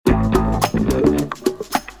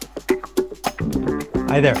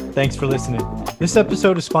Hi there. Thanks for listening. This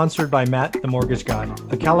episode is sponsored by Matt, the Mortgage Guy,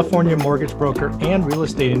 a California mortgage broker and real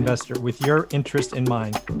estate investor with your interest in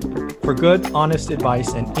mind. For good, honest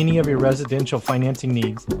advice and any of your residential financing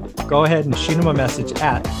needs, go ahead and shoot him a message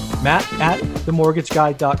at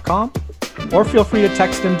matt@themortgageguy.com or feel free to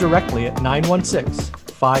text him directly at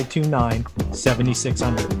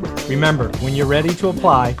 916-529-7600. Remember, when you're ready to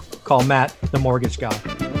apply, call Matt, the Mortgage Guy.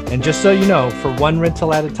 And just so you know, for one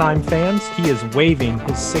rental at a time fans, he is waiving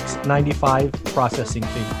his $6.95 processing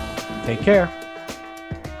fee. Take care.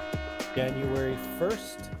 January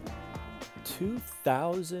 1st,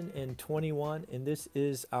 2021, and this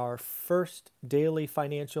is our first daily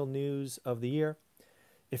financial news of the year.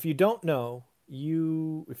 If you don't know,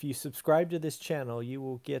 if you subscribe to this channel, you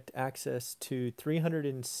will get access to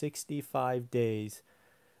 365 days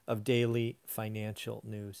of daily financial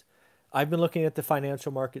news. I've been looking at the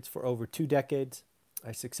financial markets for over 2 decades.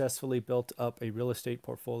 I successfully built up a real estate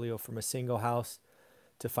portfolio from a single house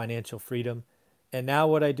to financial freedom. And now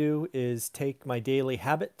what I do is take my daily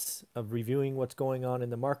habits of reviewing what's going on in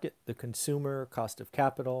the market, the consumer, cost of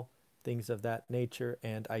capital, things of that nature,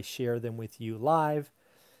 and I share them with you live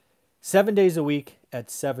 7 days a week at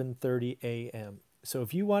 7:30 a.m. So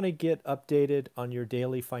if you want to get updated on your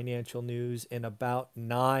daily financial news in about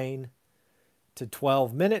 9 to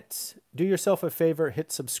 12 minutes, do yourself a favor, hit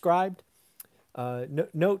subscribe.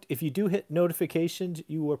 Note, if you do hit notifications,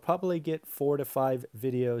 you will probably get 4 to 5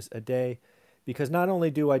 videos a day, because not only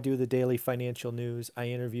do I do the daily financial news, I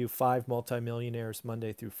interview 5 multimillionaires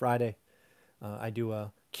Monday through Friday. I do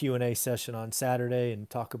a Q&A session on Saturday and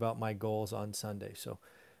talk about my goals on Sunday. So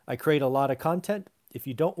I create a lot of content. If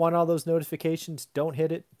you don't want all those notifications, don't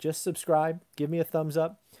hit it. Just subscribe. Give me a thumbs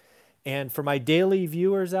up. And for my daily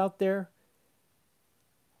viewers out there,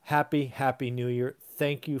 Happy New Year.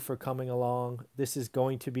 Thank you for coming along. This is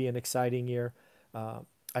going to be an exciting year.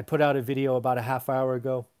 I put out a video about a half hour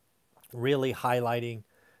ago really highlighting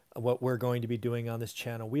what we're going to be doing on this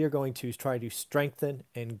channel. We are going to try to strengthen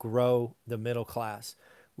and grow the middle class.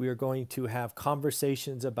 We are going to have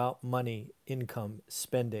conversations about money, income,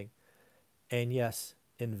 spending, and yes,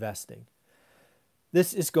 investing.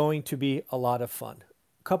 This is going to be a lot of fun.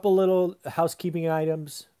 A couple little housekeeping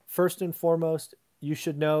items. First and foremost, you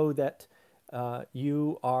should know that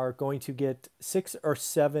you are going to get 6 or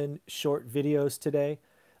 7 short videos today.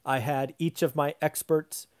 I had each of my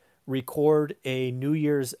experts record a New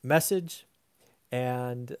Year's message,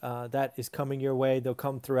 and that is coming your way. They'll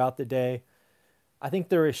come throughout the day. I think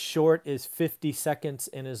they're as short as 50 seconds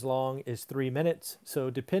and as long as 3 minutes.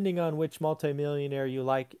 So depending on which multimillionaire you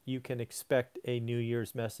like, you can expect a New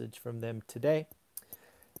Year's message from them today.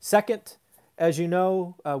 Second, as you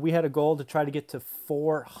know, we had a goal to try to get to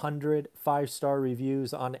 400 5-star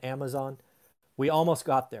reviews on Amazon. We almost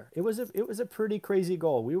got there. It was a pretty crazy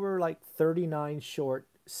goal. We were like 39 short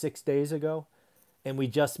 6 days ago, and we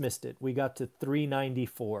just missed it. We got to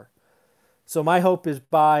 394. So my hope is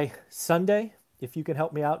by Sunday, if you can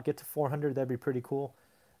help me out, get to 400, that'd be pretty cool.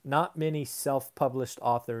 Not many self-published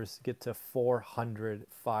authors get to 400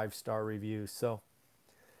 5-star reviews. So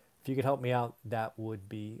if you could help me out, that would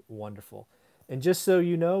be wonderful. And just so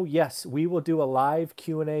you know, yes, we will do a live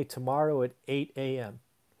Q&A tomorrow at 8 a.m.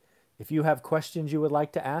 If you have questions you would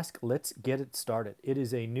like to ask, let's get it started. It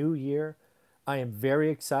is a new year. I am very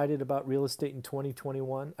excited about real estate in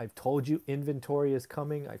 2021. I've told you inventory is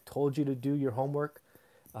coming. I've told you to do your homework.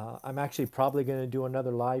 I'm actually probably going to do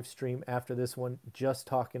another live stream after this one, just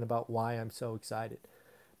talking about why I'm so excited.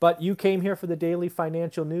 But you came here for the daily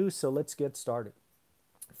financial news, so let's get started.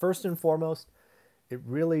 First and foremost, it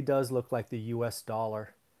really does look like the US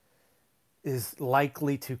dollar is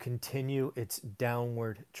likely to continue its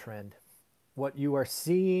downward trend. What you are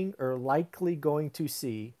seeing or likely going to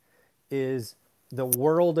see is the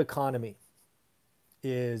world economy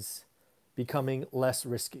is becoming less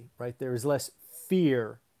risky, right? There is less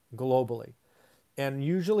fear globally. And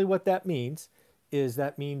usually what that means is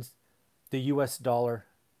the US dollar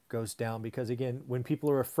goes down, because again, when people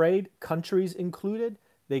are afraid, countries included,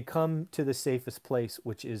 they come to the safest place,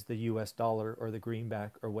 which is the US dollar or the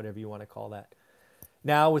greenback or whatever you want to call that.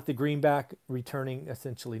 Now with the greenback returning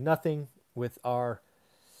essentially nothing, with our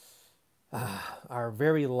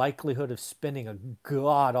very likelihood of spending a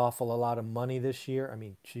god-awful a lot of money this year, I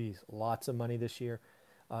mean, geez, lots of money this year,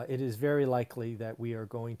 it is very likely that we are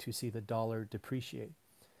going to see the dollar depreciate.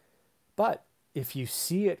 But if you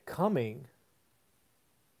see it coming,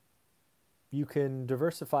 you can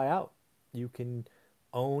diversify out. You can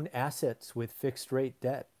own assets with fixed rate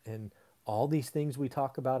debt and all these things we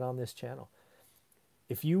talk about on this channel.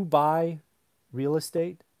 If you buy real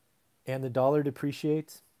estate and the dollar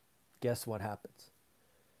depreciates, guess what happens?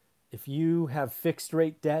 If you have fixed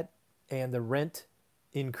rate debt and the rent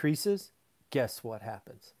increases, guess what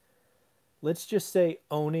happens? Let's just say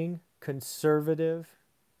owning conservative,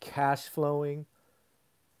 cash flowing,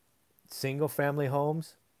 single family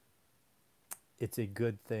homes, it's a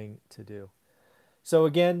good thing to do. So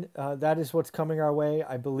again, that is what's coming our way.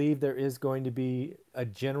 I believe there is going to be a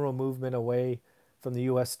general movement away from the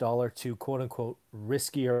US dollar to quote unquote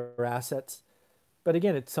riskier assets. But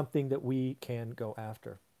again, it's something that we can go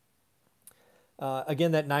after.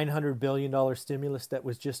 Again, that $900 billion stimulus that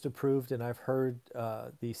was just approved, and I've heard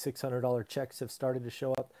the $600 checks have started to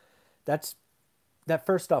show up. That's that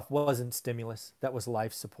first off wasn't stimulus. That was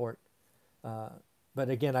life support. But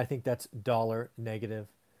again, I think that's dollar negative.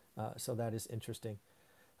 So that is interesting.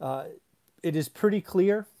 It is pretty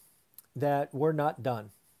clear that we're not done.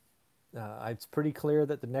 It's pretty clear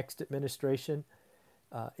that the next administration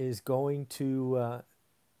is going to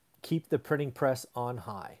keep the printing press on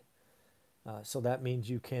high. So that means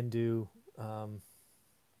you can do,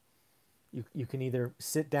 you can either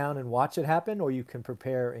sit down and watch it happen, or you can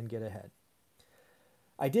prepare and get ahead.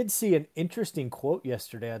 I did see an interesting quote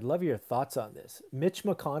yesterday. I'd love your thoughts on this. Mitch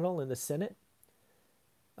McConnell in the Senate,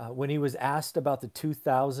 when he was asked about the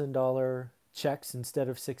 $2,000 checks instead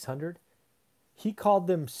of 600, he called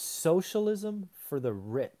them socialism for the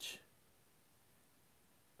rich.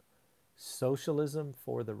 Socialism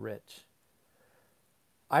for the rich.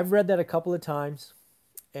 I've read that a couple of times,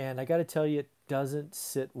 and I got to tell you, it doesn't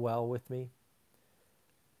sit well with me.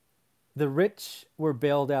 The rich were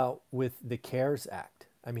bailed out with the CARES Act.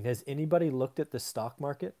 I mean, has anybody looked at the stock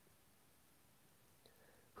market?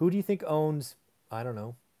 Who do you think owns, I don't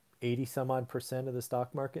know, 80 some odd percent of the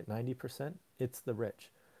stock market, 90%? It's the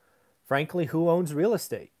rich. Frankly, who owns real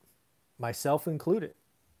estate? Myself included.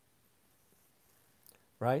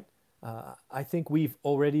 Right? I think we've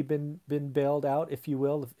already been bailed out, if you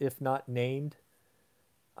will, if not named.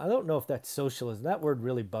 I don't know if that's socialism. That word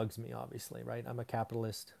really bugs me, obviously, right? I'm a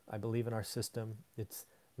capitalist. I believe in our system. It's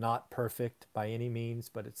not perfect by any means,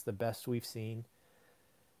 but it's the best we've seen.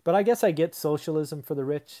 But I guess I get socialism for the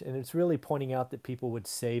rich, and it's really pointing out that people would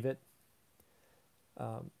save it.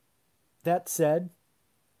 That said,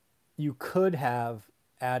 you could have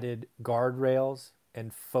added guardrails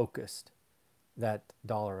and focused that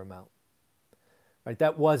dollar amount, right?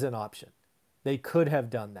 That was an option. They could have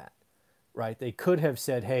done that, right? They could have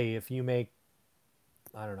said, hey, if you make,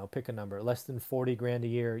 I don't know, pick a number, less than 40 grand a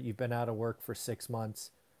year, you've been out of work for 6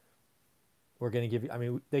 months, we're going to give you, I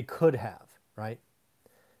mean, they could have, right?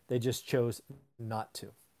 They just chose not to.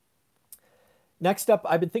 Next up,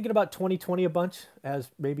 I've been thinking about 2020 a bunch, as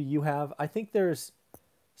maybe you have. I think there's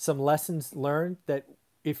some lessons learned that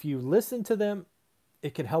if you listen to them,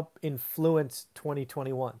 it can help influence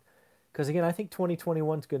 2021. Because again, I think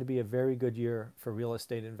 2021 is going to be a very good year for real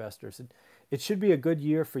estate investors. It should be a good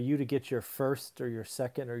year for you to get your first or your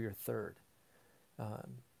second or your third.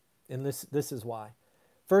 And this is why.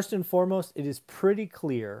 First and foremost, it is pretty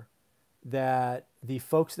clear that the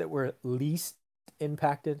folks that were least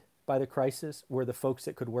impacted by the crisis were the folks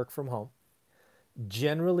that could work from home.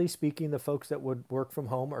 Generally speaking, the folks that would work from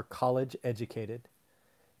home are college educated.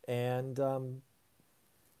 And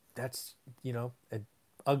that's, you know, an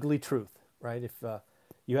ugly truth, right? If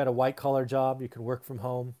you had a white collar job, you could work from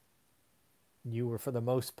home. You were, for the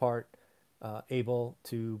most part, able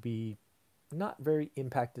to be not very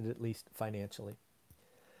impacted, at least financially.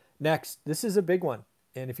 Next, this is a big one.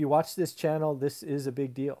 And if you watch this channel, this is a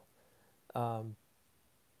big deal.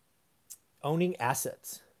 Owning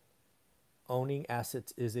assets. Owning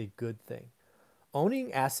assets is a good thing.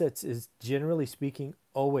 Owning assets is, generally speaking,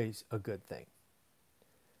 always a good thing.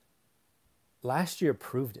 Last year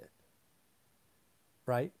proved it,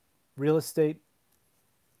 right? Real estate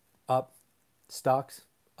up, stocks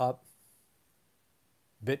up,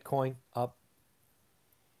 Bitcoin up.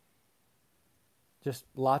 Just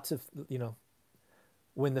lots of, you know,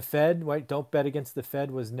 when the Fed, right, don't bet against the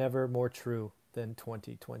Fed was never more true than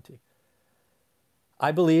 2020.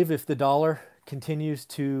 I believe if the dollar continues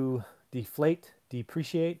to deflate,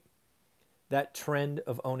 depreciate, that trend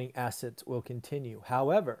of owning assets will continue.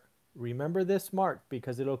 However, remember this, Mark,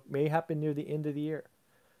 because it may happen near the end of the year.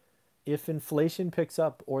 If inflation picks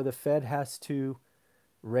up or the Fed has to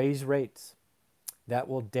raise rates, that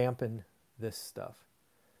will dampen this stuff.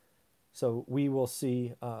 So we will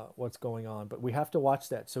see what's going on, but we have to watch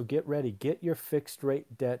that. So get ready, get your fixed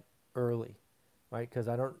rate debt early, right? Because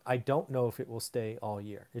I don't know if it will stay all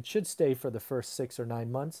year. It should stay for the first 6 or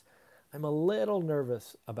 9 months. I'm a little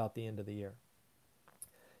nervous about the end of the year.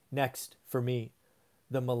 Next, for me,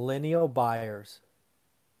 the millennial buyers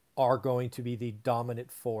are going to be the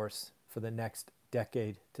dominant force for the next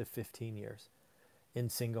decade to 15 years in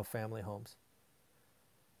single family homes.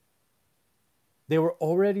 They were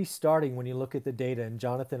already starting, when you look at the data, and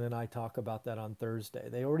Jonathan and I talk about that on Thursday.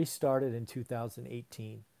 They already started in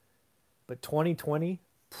 2018. But 2020,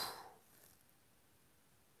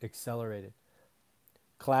 accelerated.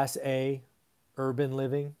 Class A, urban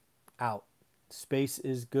living, out. Space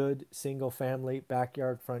is good, single family,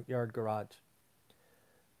 backyard, front yard, garage.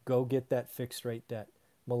 Go get that fixed rate debt.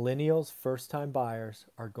 Millennials, first-time buyers,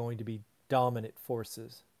 are going to be dominant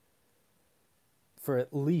forces for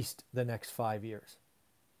at least the next 5 years.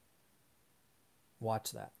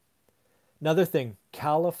 Watch that. Another thing,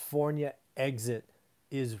 California exit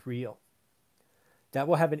is real. That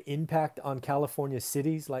will have an impact on California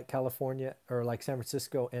cities like California or like San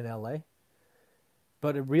Francisco and LA.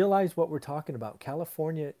 But realize what we're talking about.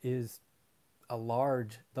 California is the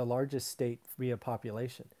largest state via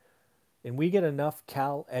population. And we get enough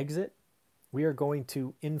Cal exit, we are going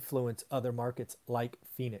to influence other markets like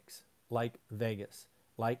Phoenix, like Vegas,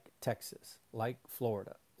 like Texas, like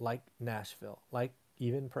Florida, like Nashville, like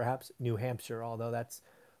even perhaps New Hampshire, although that's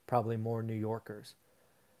probably more New Yorkers.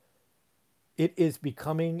 It is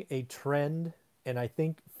becoming a trend, and I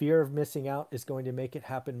think fear of missing out is going to make it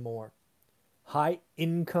happen more. High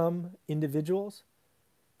income individuals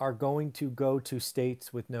are going to go to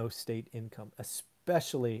states with no state income,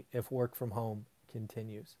 especially if work from home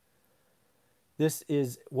continues. This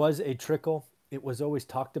was a trickle. It was always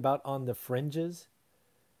talked about on the fringes.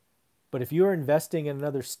 But if you're investing in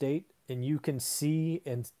another state and you can see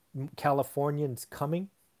Californians coming,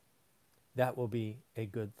 that will be a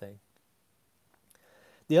good thing.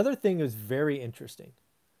 The other thing is very interesting.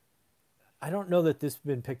 I don't know that this has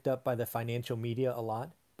been picked up by the financial media a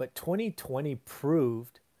lot, but 2020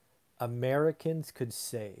 proved Americans could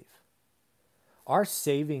save. Our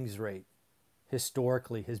savings rate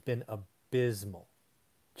historically has been abysmal,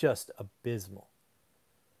 just abysmal.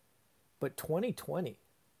 But 2020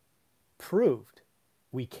 proved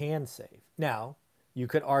we can save. Now, you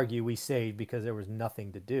could argue we saved because there was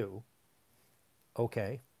nothing to do.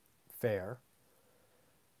 Okay, fair.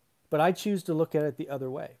 But I choose to look at it the other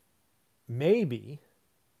way. Maybe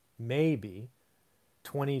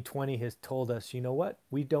 2020 has told us, you know what?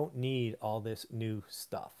 We don't need all this new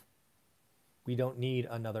stuff. We don't need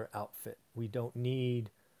another outfit. We don't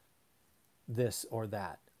need this or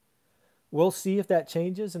that. We'll see if that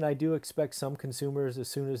changes, and I do expect some consumers, as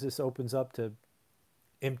soon as this opens up, to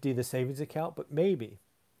empty the savings account, but maybe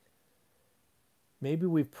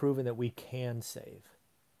we've proven that we can save.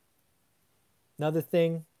 Another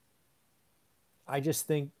thing, I just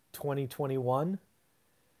think 2021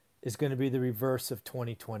 is going to be the reverse of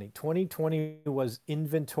 2020. 2020 was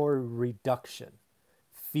inventory reduction,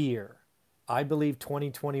 fear. I believe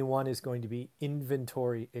 2021 is going to be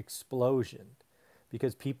inventory explosion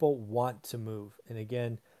because people want to move. And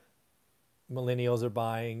again, millennials are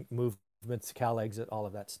buying, movements, Cal exit, all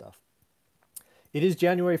of that stuff. It is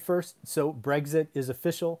January 1st, so Brexit is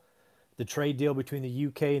official. The trade deal between the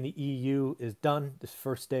UK and the EU is done, this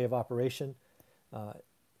first day of operation.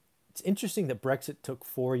 It's interesting that Brexit took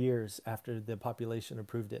 4 years after the population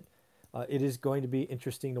approved it. It is going to be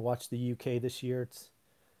interesting to watch the UK this year.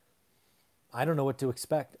 I don't know what to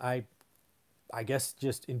expect. I guess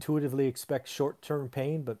just intuitively expect short-term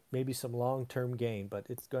pain, but maybe some long-term gain. But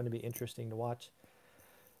it's going to be interesting to watch.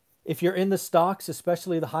 If you're in the stocks,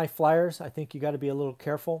 especially the high flyers, I think you got to be a little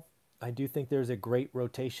careful. I do think there's a great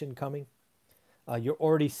rotation coming. You're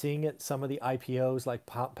already seeing it. Some of the IPOs like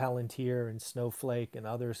Palantir and Snowflake and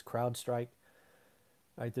others, CrowdStrike.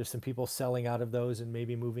 Right, there's some people selling out of those and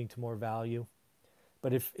maybe moving to more value.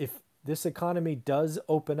 But if this economy does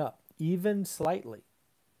open up, even slightly,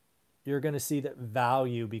 you're going to see that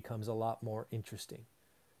value becomes a lot more interesting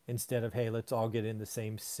instead of, hey, let's all get in the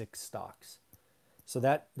same 6 stocks. So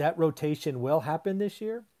that rotation will happen this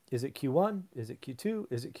year. Is it Q1? Is it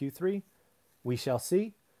Q2? Is it Q3? We shall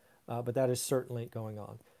see. But that is certainly going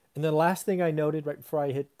on. And the last thing I noted right before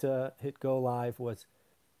I hit go live was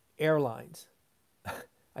airlines.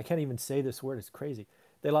 I can't even say this word. It's crazy.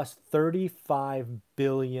 They lost $35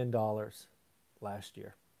 billion last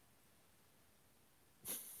year.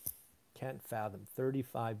 Can't fathom.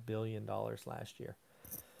 $35 billion last year.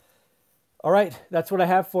 All right, that's what I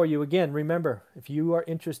have for you. Again, remember, if you are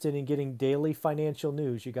interested in getting daily financial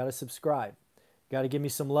news, you got to subscribe. You got to give me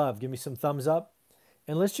some love. Give me some thumbs up.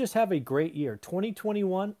 And let's just have a great year.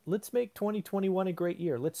 2021, let's make 2021 a great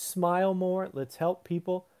year. Let's smile more. Let's help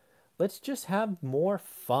people. Let's just have more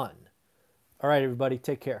fun. All right, everybody,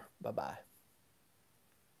 take care. Bye-bye.